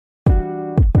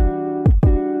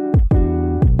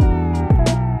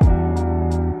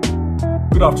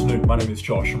Good afternoon, my name is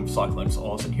Josh from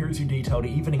CyclonesOZ, and here is your detailed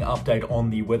evening update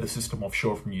on the weather system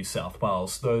offshore from New South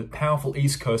Wales. The powerful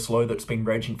east coast low that's been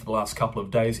raging for the last couple of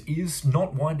days is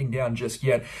not winding down just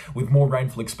yet, with more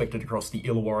rainfall expected across the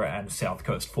Illawarra and South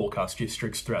Coast forecast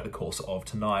districts throughout the course of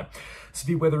tonight.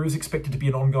 Severe weather is expected to be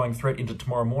an ongoing threat into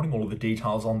tomorrow morning. All of the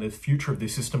details on the future of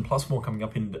this system, plus more coming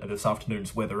up in this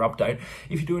afternoon's weather update.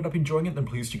 If you do end up enjoying it, then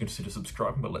please do consider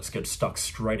subscribing, but let's get stuck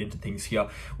straight into things here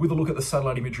with a look at the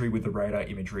satellite imagery with the radar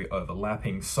imagery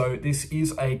overlapping. So this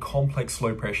is a complex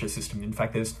low pressure system. In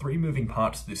fact, there's three moving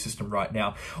parts to this system right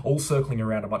now, all circling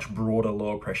around a much broader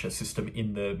lower pressure system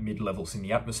in the mid-levels in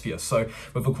the atmosphere. So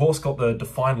we've of course got the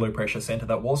defined low pressure center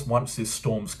that was once this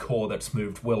storm's core that's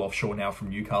moved well offshore now from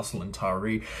Newcastle and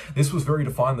Taree. This was very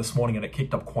defined this morning, and it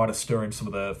kicked up quite a stir in some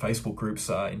of the Facebook groups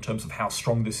in terms of how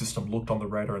strong this system looked on the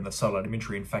radar and the satellite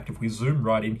imagery. In fact, if we zoom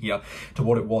right in here to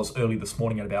what it was early this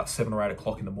morning at about 7 or 8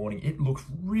 o'clock in the morning, it looked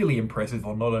really impressive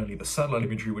on not only the satellite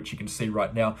imagery, which you can see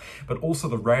right now, but also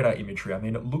the radar imagery. I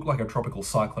mean, it looked like a tropical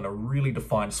cyclone, a really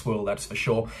defined swirl, that's for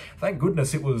sure. Thank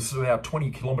goodness it was about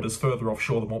 20 kilometers further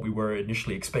offshore than what we were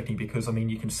initially expecting, because I mean,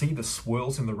 you can see the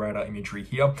swirls in the radar imagery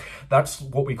here. That's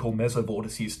what we call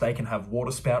mesovortices. They can have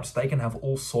water spouts, they can have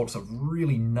all sorts of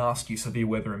really nasty severe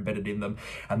weather embedded in them,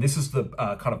 and this is the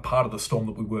kind of part of the storm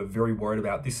that we were very worried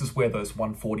about. This is where those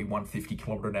 140, 150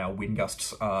 kilometer an hour wind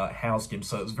gusts are housed in,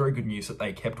 so it's very good news that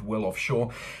they kept well offshore.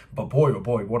 But boy, oh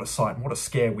boy, what a sight and what a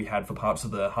scare we had for parts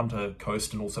of the Hunter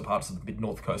coast and also parts of the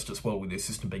mid-north coast as well, with this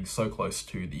system being so close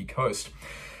to the coast.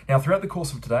 Now, throughout the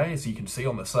course of today, as you can see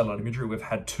on the satellite imagery, we've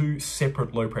had two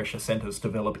separate low pressure centers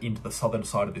develop into the southern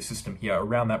side of the system here,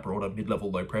 around that broader mid-level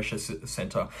low pressure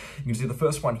center. You can see the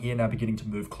first one here now beginning to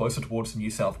move closer towards the New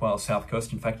South Wales south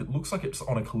coast. In fact, it looks like it's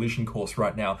on a collision course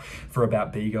right now for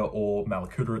about Bega or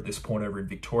Malakuta at this point over in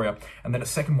Victoria. And then a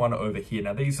second one over here.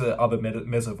 Now, these are other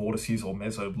mesovortices or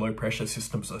meso low pressure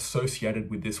systems associated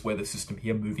with this weather system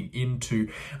here, moving into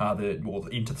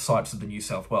the sites of the New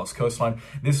South Wales coastline.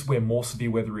 This is where more severe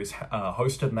weather is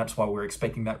hosted, and that's why we're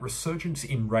expecting that resurgence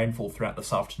in rainfall throughout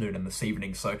this afternoon and this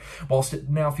evening. So whilst it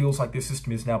now feels like this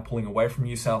system is now pulling away from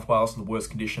New South Wales and the worst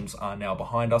conditions are now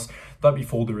behind us, though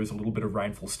before there is a little bit of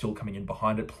rainfall still coming in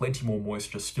behind it, plenty more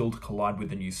moisture still to collide with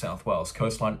the New South Wales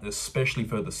coastline, especially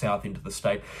further south into the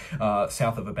state.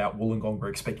 South of about Wollongong, we're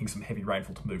expecting some heavy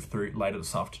rainfall to move through later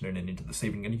this afternoon and into this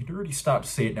evening, and you can already start to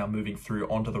see it now moving through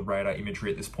onto the radar imagery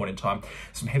at this point in time.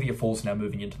 Some heavier falls now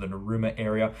moving into the Narooma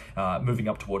area, moving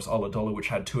up towards Ulladulla, which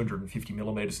had 250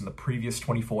 millimeters in the previous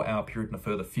 24-hour period and a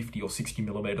further 50 or 60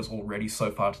 millimeters already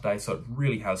so far today. So it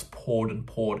really has poured and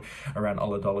poured around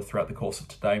Ulladulla throughout the course of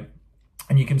today.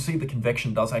 And you can see the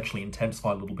convection does actually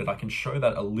intensify a little bit. I can show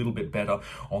that a little bit better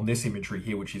on this imagery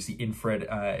here, which is the infrared.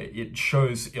 It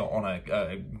shows on a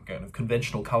kind of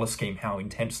conventional color scheme how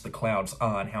intense the clouds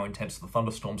are and how intense the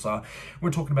thunderstorms are.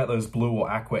 We're talking about those blue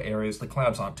or aqua areas. The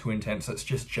clouds aren't too intense. It's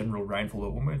just general rainfall.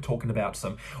 But when we're talking about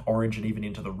some orange and even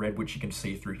into the red, which you can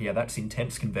see through here, that's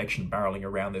intense convection barreling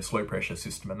around this low pressure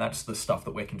system. And that's the stuff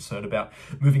that we're concerned about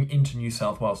moving into New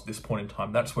South Wales at this point in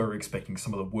time. That's where we're expecting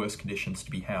some of the worst conditions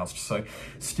to be housed. So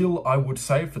still, I would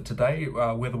say for today,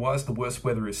 weather-wise, the worst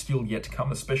weather is still yet to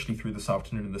come, especially through this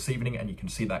afternoon and this evening, and you can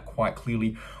see that quite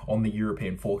clearly on the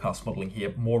European forecast modelling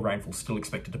here. More rainfall still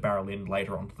expected to barrel in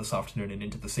later on this afternoon and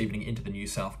into this evening into the New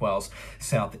South Wales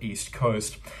southeast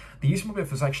coast. The EastMOF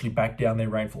has actually backed down their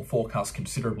rainfall forecast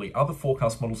considerably. Other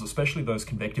forecast models, especially those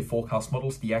convective forecast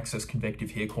models, the Access Convective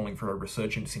here calling for a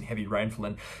resurgence in heavy rainfall,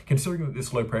 and considering that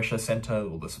this low pressure center,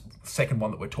 or the second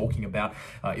one that we're talking about,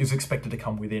 is expected to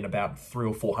come within about 300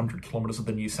 or 400 kilometers of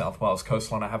the New South Wales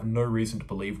coastline, I have no reason to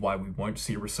believe why we won't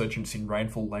see a resurgence in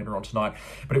rainfall later on tonight,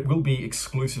 but it will be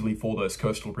exclusively for those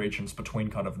coastal regions between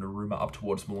kind of Narooma up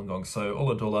towards Wollongong. So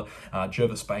Ulladulla,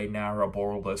 Jervis Bay, Nowra,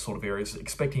 Boral, those sort of areas,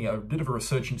 expecting a bit of a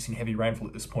resurgence in heavy rainfall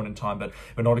at this point in time, but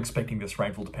we're not expecting this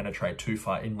rainfall to penetrate too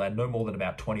far inland, no more than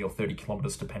about 20 or 30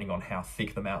 kilometers, depending on how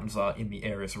thick the mountains are in the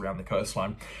areas around the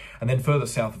coastline. And then further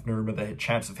south of Narooma, the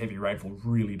chance of heavy rainfall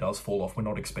really does fall off. We're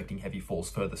not expecting heavy falls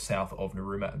further south of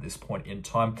Narooma at this point in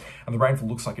time. And the rainfall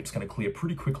looks like it's going to clear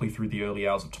pretty quickly through the early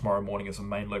hours of tomorrow morning as a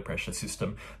main low pressure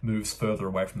system moves further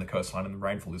away from the coastline, and the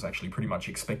rainfall is actually pretty much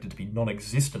expected to be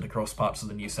non-existent across parts of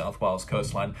the New South Wales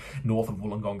coastline north of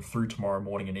Wollongong through tomorrow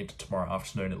morning and into tomorrow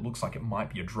afternoon. It looks like it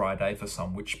might be a dry day for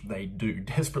some, which they do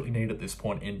desperately need at this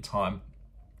point in time.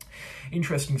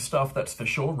 Interesting stuff, that's for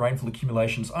sure. Rainfall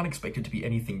accumulations aren't expected to be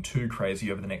anything too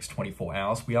crazy over the next 24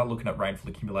 hours. We are looking at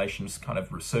rainfall accumulations kind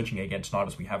of resurging again tonight,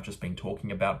 as we have just been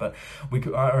talking about, but we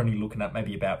are only looking at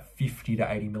maybe about 50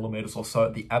 to 80 millimeters or so.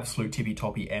 At the absolute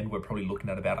tippy-toppy end, we're probably looking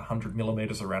at about 100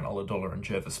 millimeters around Ulladulla and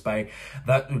Jervis Bay.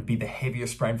 That would be the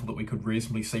heaviest rainfall that we could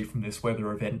reasonably see from this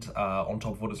weather event on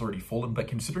top of what has already fallen. But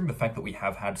considering the fact that we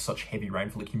have had such heavy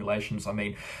rainfall accumulations, I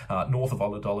mean, north of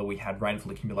Ulladulla, we had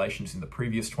rainfall accumulations in the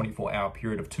previous 24-hour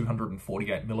period of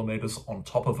 248 millimeters on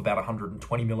top of about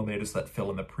 120 millimeters that fell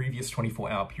in the previous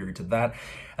 24-hour period to that,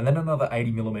 and then another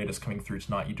 80 millimeters coming through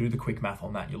tonight. You do the quick math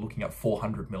on that, you're looking at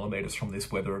 400 millimeters from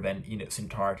this weather event in its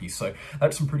entirety. So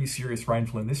that's some pretty serious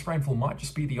rainfall, and this rainfall might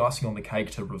just be the icing on the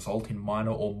cake to result in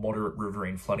minor or moderate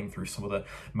riverine flooding through some of the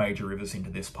major rivers into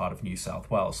this part of New South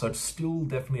Wales. So it's still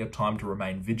definitely a time to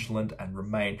remain vigilant and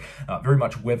remain very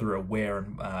much weather aware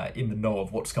and in the know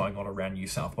of what's going on around New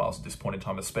South Wales at this point in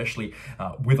time, especially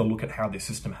with a look at how this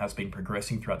system has been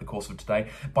progressing throughout the course of today.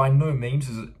 By no means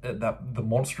is it that the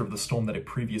monster of the storm that it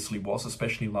previously was,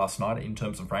 especially last night in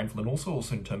terms of rainfall and also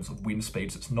in terms of wind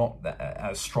speeds. It's not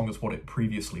as strong as what it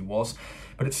previously was,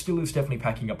 but it still is definitely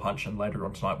packing a punch, and later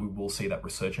on tonight we will see that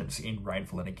resurgence in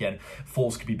rainfall, and again,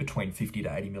 falls could be between 50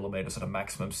 to 80 millimeters at a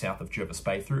maximum south of Jervis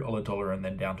Bay through Ulladulla and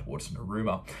then down towards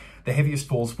Narooma. The heaviest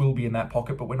falls will be in that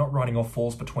pocket, but we're not writing off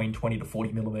falls between 20 to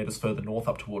 40 millimeters further north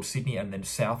up towards Sydney, and then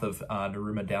south of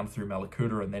Narooma down through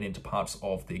Mallacoota and then into parts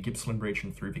of the Gippsland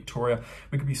region through Victoria.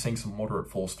 We could be seeing some moderate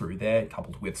falls through there,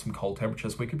 coupled with some cold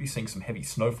temperatures. We could be seeing some heavy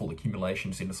snowfall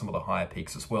accumulations into some of the higher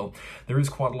peaks as well. There is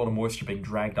quite a lot of moisture being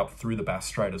dragged up through the Bass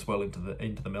Strait as well into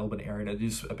the Melbourne area, and it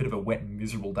is a bit of a wet and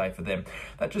miserable day for them.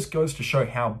 That just goes to show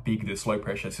how big this low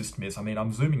pressure system is. I mean,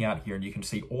 I'm zooming out here and you can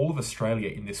see all of Australia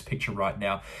in this picture right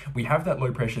now. We have that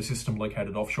low pressure system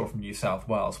located offshore from New South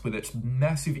Wales with its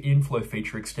massive inflow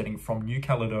feature extending from New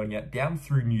Caledonia down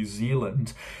through New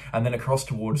Zealand and then across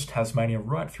towards Tasmania,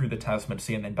 right through the Tasman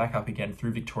Sea, and then back up again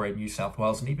through Victoria, New South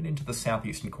Wales, and even into the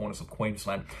southeastern corners of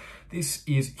Queensland. This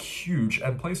is huge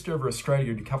and placed over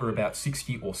Australia to cover about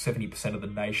 60 or 70% of the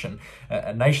nation,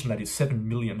 a nation that is 7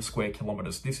 million square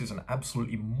kilometres. This is an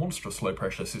absolutely monstrous low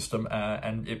pressure system,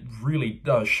 and it really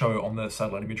does show on the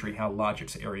satellite imagery how large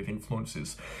its area of influence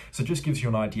is. So it just gives you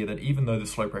an idea that even though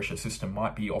this low pressure system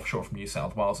might be offshore from New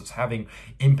South Wales, it's having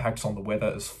impacts on the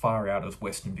weather as far out as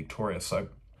Western Victoria. So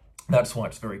that's why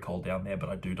it's very cold down there, but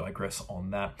I do digress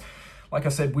on that. Like I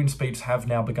said, wind speeds have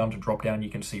now begun to drop down. You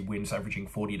can see winds averaging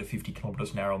 40 to 50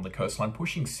 kilometers an hour on the coastline,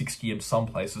 pushing 60 in some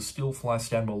places. Still fly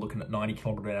Stanwell looking at 90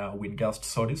 kilometer an hour wind gusts,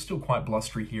 so it is still quite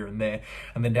blustery here and there.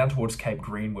 And then down towards Cape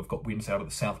Green, we've got winds out of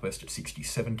the southwest at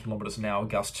 67 kilometers an hour,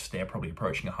 gusts there probably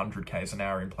approaching 100 k's an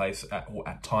hour in place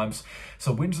at times.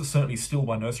 So winds are certainly still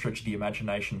by no stretch of the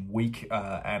imagination weak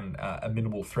and a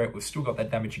minimal threat. We've still got that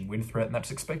damaging wind threat, and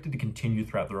that's expected to continue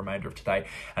throughout the remainder of today.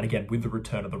 And again, with the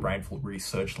return of the rainfall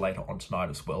resurge later on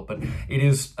tonight as well. But it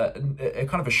is a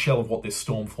kind of a shell of what this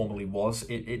storm formerly was.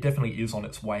 It definitely is on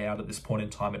its way out at this point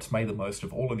in time. It's made the most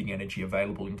of all of the energy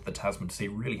available into the Tasman Sea,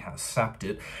 really has sapped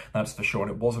it, that's for sure. And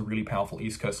it was a really powerful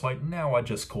East Coast low. Now I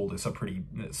just call this a pretty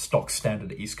stock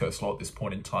standard East Coast low at this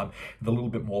point in time, with a little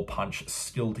bit more punch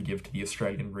still to give to the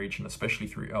Australian region, especially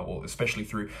through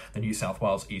the New South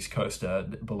Wales East Coast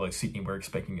below Sydney. We're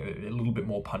expecting a little bit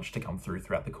more punch to come through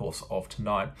throughout the course of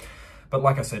tonight. But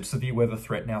like I said, severe weather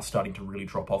threat now starting to really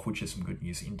drop off, which is some good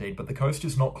news indeed. But the coast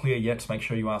is not clear yet, so make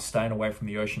sure you are staying away from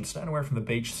the ocean, staying away from the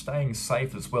beach, staying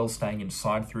safe as well, staying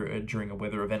inside during a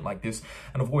weather event like this,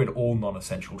 and avoid all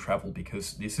non-essential travel,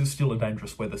 because this is still a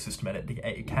dangerous weather system, and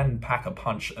it can pack a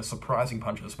punch, a surprising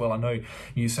punch as well. I know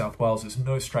New South Wales is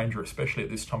no stranger, especially at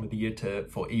this time of the year,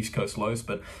 for East Coast lows,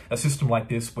 but a system like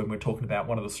this, when we're talking about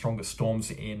one of the strongest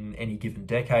storms in any given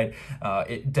decade,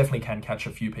 it definitely can catch a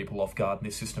few people off guard, and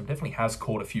this system definitely has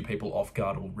caught a few people off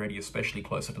guard already, especially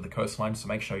closer to the coastline. So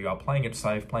make sure you are playing it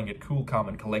safe, playing it cool, calm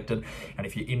and collected. And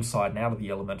if you're inside and out of the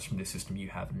elements from this system, you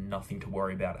have nothing to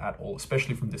worry about at all,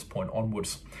 especially from this point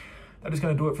onwards. That is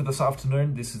going to do it for this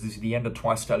afternoon. This is the end of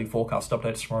twice daily forecast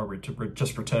updates. Tomorrow we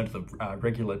just return to the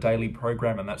regular daily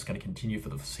program, and that's going to continue for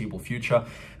the foreseeable future.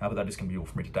 But that is going to be all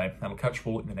from me today. And I'll catch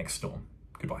you all in the next storm.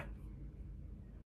 Goodbye.